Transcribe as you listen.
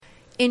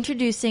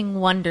Introducing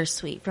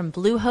Wondersuite from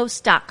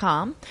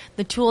Bluehost.com,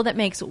 the tool that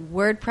makes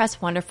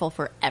WordPress wonderful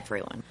for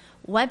everyone.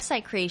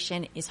 Website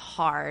creation is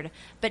hard,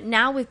 but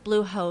now with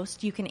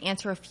Bluehost, you can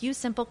answer a few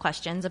simple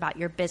questions about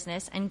your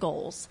business and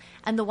goals,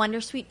 and the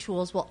Wondersuite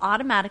tools will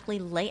automatically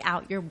lay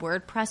out your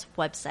WordPress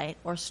website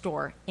or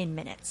store in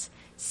minutes.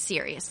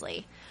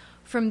 Seriously.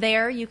 From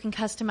there, you can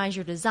customize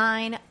your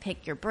design,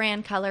 pick your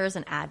brand colors,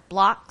 and add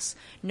blocks.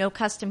 No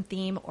custom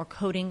theme or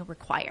coding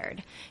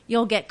required.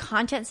 You'll get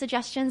content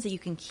suggestions that you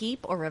can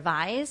keep or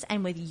revise,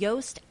 and with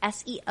Yoast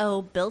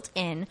SEO built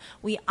in,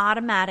 we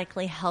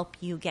automatically help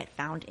you get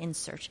found in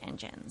search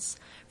engines.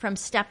 From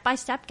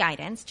step-by-step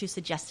guidance to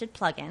suggested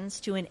plugins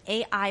to an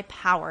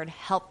AI-powered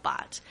help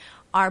bot,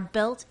 our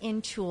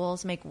built-in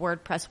tools make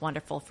WordPress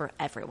wonderful for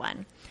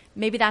everyone.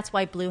 Maybe that's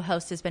why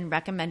Bluehost has been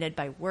recommended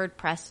by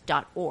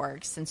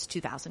WordPress.org since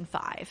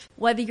 2005.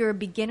 Whether you're a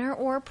beginner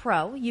or a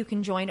pro, you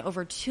can join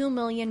over 2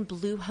 million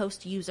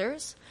Bluehost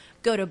users.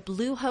 Go to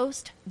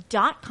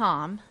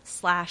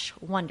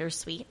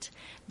bluehost.com/wondersuite.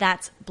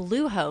 That's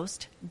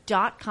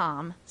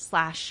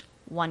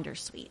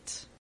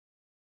bluehost.com/wondersuite.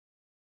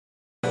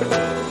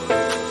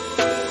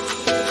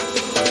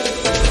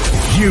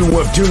 You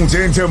have tuned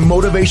into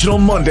Motivational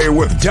Monday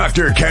with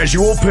Dr.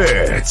 Casual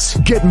Pitts.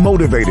 Get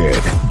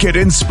motivated, get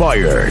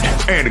inspired,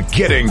 and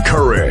get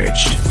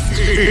encouraged.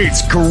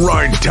 It's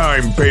grind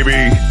time,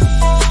 baby.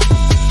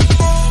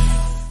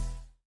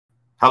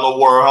 Hello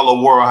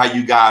world. How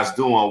you guys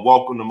doing?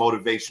 Welcome to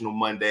Motivational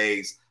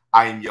Mondays.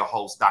 I am your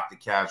host, Dr.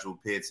 Casual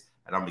Pitts,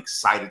 and I'm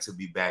excited to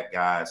be back,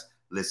 guys.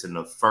 Listen,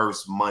 the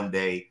first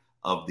Monday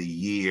of the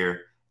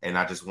year, and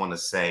I just want to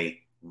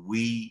say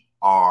we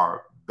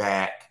are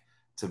back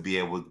to be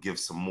able to give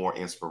some more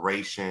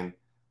inspiration,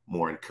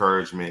 more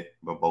encouragement,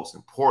 but most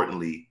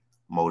importantly,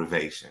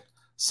 motivation.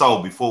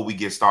 So before we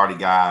get started,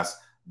 guys,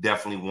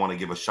 definitely want to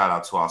give a shout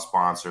out to our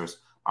sponsors,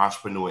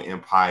 Entrepreneur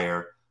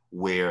Empire,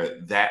 where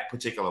that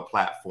particular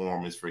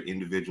platform is for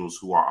individuals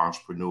who are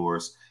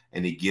entrepreneurs,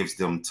 and it gives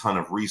them a ton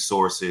of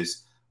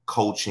resources,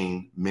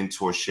 coaching,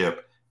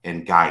 mentorship,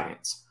 and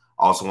guidance.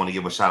 I also want to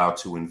give a shout out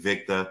to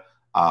Invicta,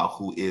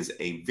 who is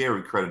a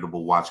very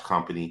creditable watch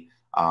company.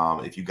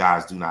 If you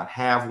guys do not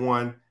have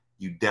one,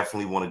 you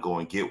definitely want to go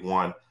and get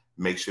one.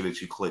 Make sure that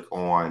you click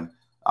on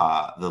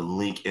the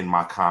link in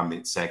my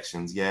comment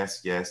sections.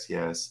 Yes.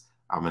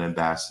 I'm an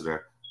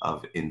ambassador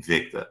of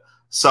Invicta.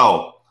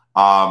 So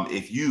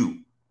if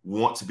you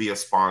want to be a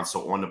sponsor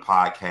on the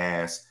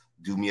podcast,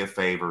 do me a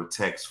favor,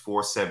 text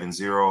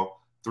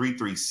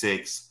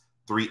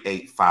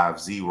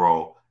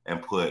 470-336-3850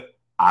 and put,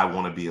 I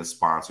want to be a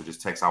sponsor.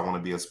 Just text, I want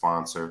to be a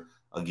sponsor,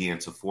 again,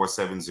 to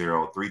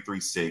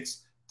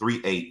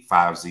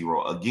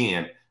 470-336-3850.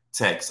 Again,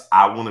 text,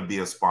 I want to be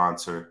a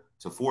sponsor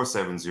to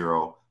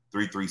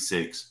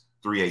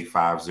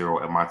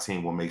 470-336-3850. And my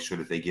team will make sure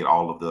that they get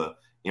all of the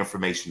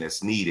information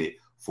that's needed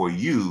for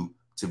you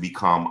to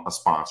become a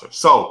sponsor.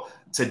 So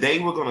today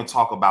we're going to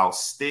talk about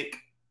stick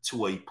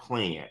to a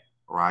plan,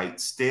 right?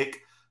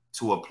 Stick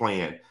to a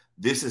plan.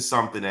 This is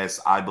something that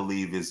I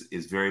believe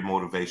is very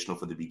motivational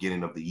for the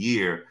beginning of the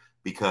year,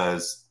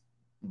 because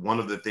one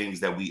of the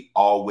things that we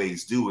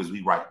always do is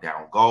we write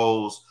down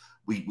goals.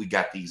 We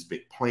got these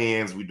big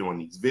plans. We're doing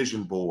these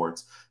vision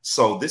boards.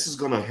 So this is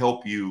going to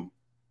help you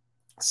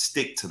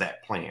stick to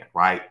that plan,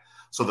 right?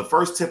 So the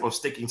first tip of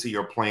sticking to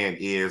your plan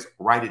is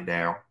write it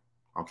down,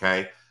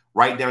 okay?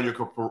 Write down your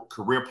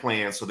career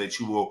plan so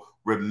that you will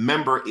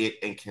remember it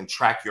and can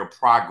track your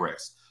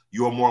progress.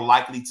 You are more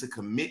likely to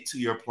commit to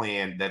your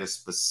plan that is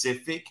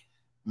specific,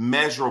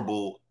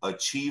 measurable,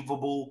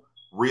 achievable,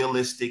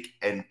 realistic,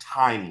 and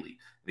timely.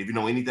 And if you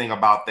know anything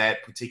about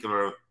that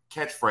particular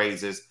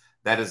catchphrases,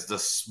 that is the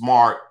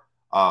SMART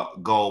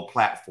goal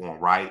platform,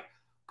 right?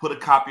 Put a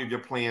copy of your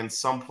plan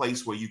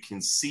someplace where you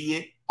can see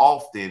it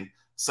often,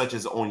 such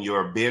as on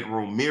your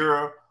bedroom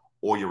mirror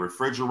or your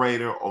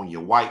refrigerator, on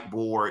your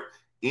whiteboard,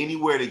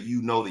 anywhere that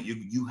you know that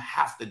you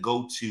have to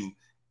go to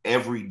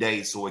every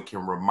day, so it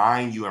can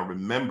remind you and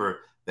remember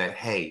that,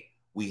 hey,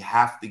 we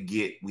have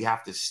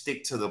to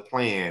stick to the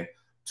plan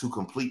to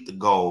complete the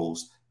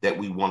goals that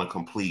we want to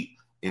complete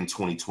in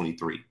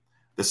 2023.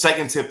 The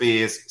second tip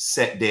is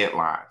set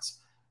deadlines.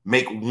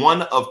 Make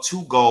one of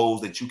two goals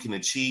that you can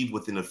achieve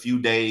within a few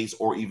days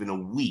or even a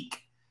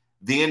week.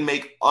 Then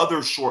make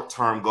other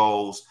short-term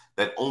goals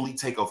that only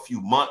take a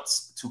few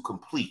months to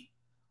complete.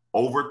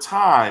 Over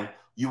time,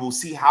 you will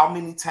see how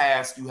many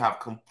tasks you have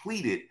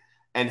completed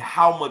and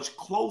how much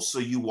closer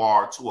you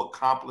are to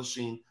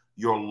accomplishing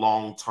your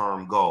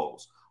long-term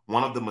goals.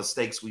 One of the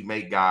mistakes we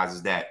make, guys,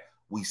 is that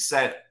we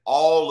set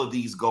all of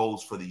these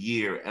goals for the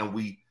year, and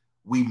we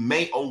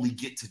may only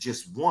get to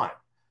just one,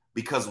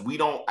 because we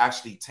don't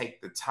actually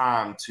take the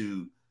time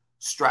to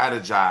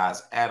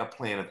strategize, add a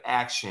plan of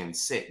action,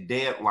 set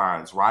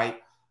deadlines,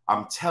 right?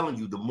 I'm telling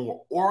you, the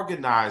more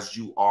organized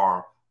you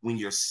are when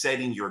you're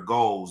setting your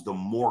goals, the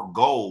more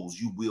goals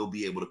you will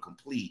be able to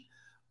complete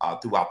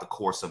throughout the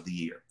course of the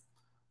year.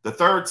 The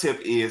third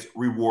tip is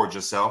reward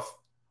yourself.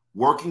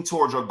 Working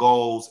towards your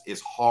goals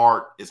is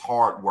hard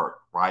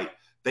work, right?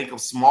 Think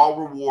of small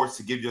rewards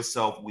to give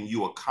yourself when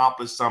you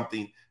accomplish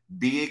something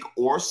big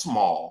or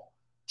small.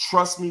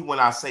 Trust me when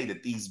I say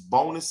that these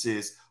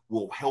bonuses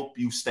will help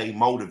you stay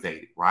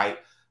motivated, right?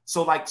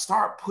 So like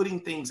start putting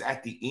things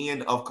at the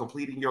end of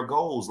completing your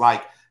goals,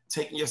 like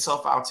taking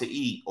yourself out to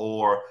eat,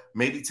 or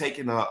maybe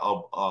taking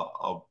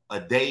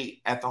a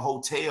day at the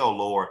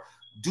hotel, or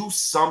do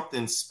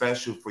something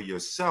special for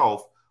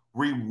yourself.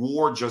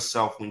 Reward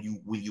yourself when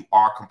you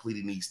are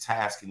completing these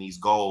tasks and these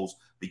goals,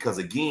 because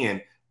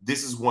again,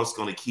 this is what's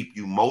going to keep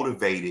you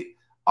motivated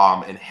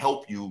and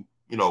help you,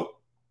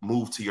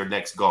 move to your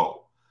next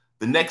goal.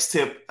 The next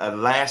tip,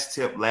 last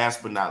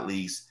but not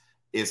least,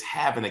 is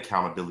have an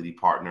accountability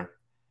partner.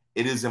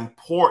 It is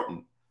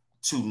important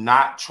to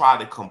not try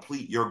to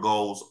complete your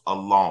goals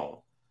alone.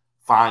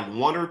 Find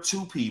one or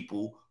two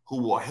people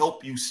who will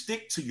help you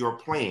stick to your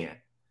plan.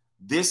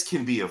 This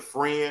can be a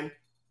friend,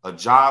 a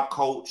job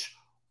coach,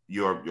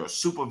 your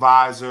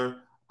supervisor,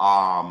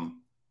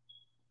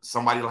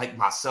 somebody like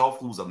myself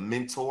who's a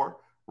mentor,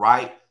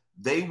 right?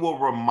 They will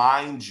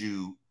remind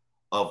you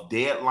of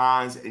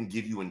deadlines and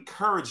give you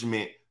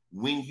encouragement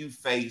when you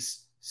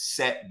face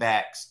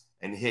setbacks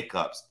and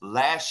hiccups.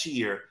 Last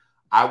year,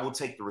 I will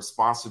take the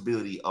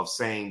responsibility of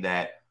saying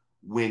that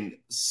when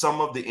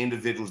some of the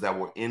individuals that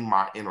were in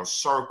my inner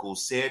circle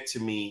said to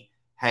me,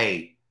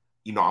 hey,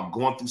 I'm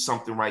going through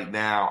something right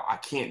now. I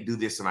can't do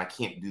this and I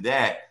can't do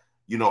that.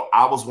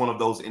 I was one of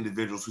those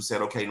individuals who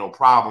said, okay, no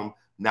problem.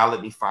 Now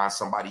let me find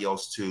somebody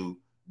else to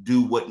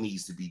do what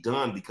needs to be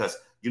done, because,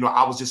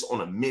 I was just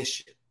on a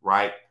mission,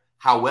 right?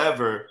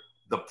 However,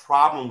 the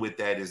problem with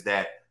that is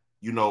that,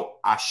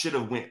 I should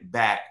have went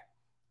back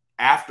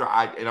after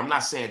and I'm not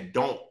saying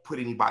don't put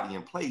anybody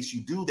in place.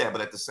 You do that,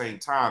 but at the same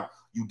time,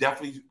 you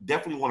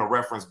definitely want to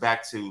reference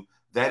back to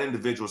that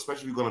individual,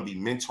 especially if you're going to be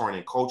mentoring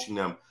and coaching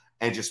them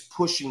and just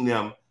pushing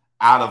them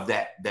out of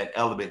that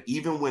element,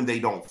 even when they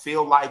don't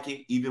feel like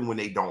it, even when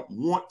they don't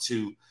want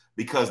to,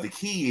 because the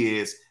key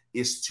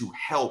is to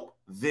help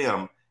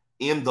them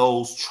in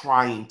those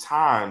trying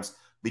times,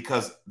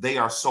 because they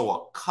are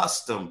so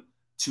accustomed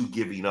to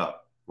giving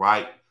up,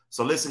 right?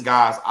 So listen,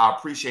 guys, I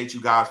appreciate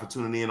you guys for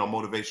tuning in on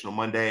Motivational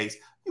Mondays.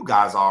 You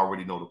guys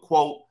already know the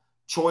quote: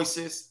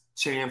 choices,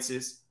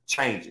 chances,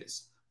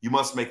 changes. You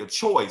must make a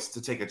choice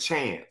to take a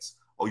chance,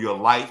 or your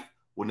life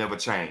will never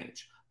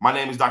change. My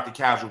name is Dr.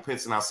 Casual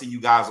Pitts, and I'll see you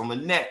guys on the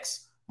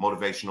next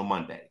Motivational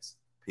Mondays.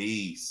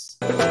 Peace.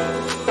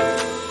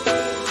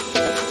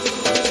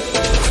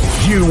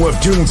 You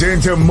have tuned in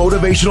to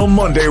Motivational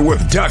Monday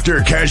with Dr.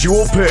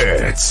 Casual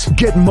Pitts.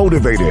 Get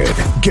motivated,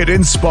 get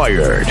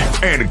inspired,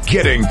 and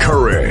get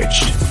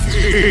encouraged.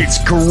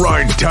 It's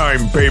grind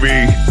time, baby.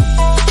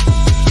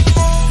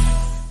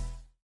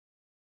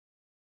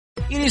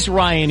 It is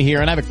Ryan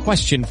here, and I have a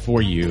question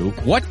for you.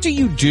 What do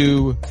you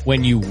do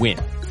when you win?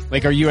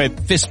 Like, are you a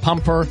fist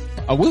pumper,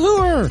 a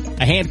woohooer,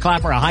 a hand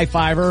clapper, a high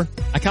fiver?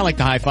 I kind of like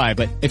the high five,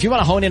 but if you want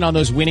to hone in on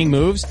those winning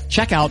moves,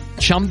 check out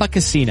Chumba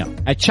Casino.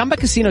 At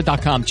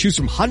ChumbaCasino.com, choose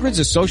from hundreds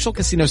of social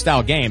casino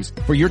style games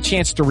for your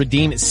chance to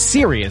redeem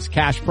serious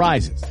cash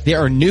prizes. There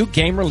are new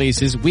game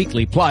releases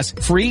weekly, plus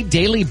free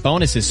daily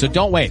bonuses. So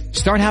don't wait.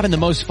 Start having the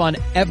most fun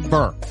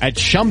ever at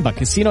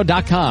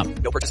ChumbaCasino.com.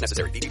 No purchase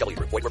necessary. VGW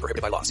Group. Void where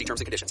prohibited by law. See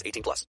terms and conditions. 18+.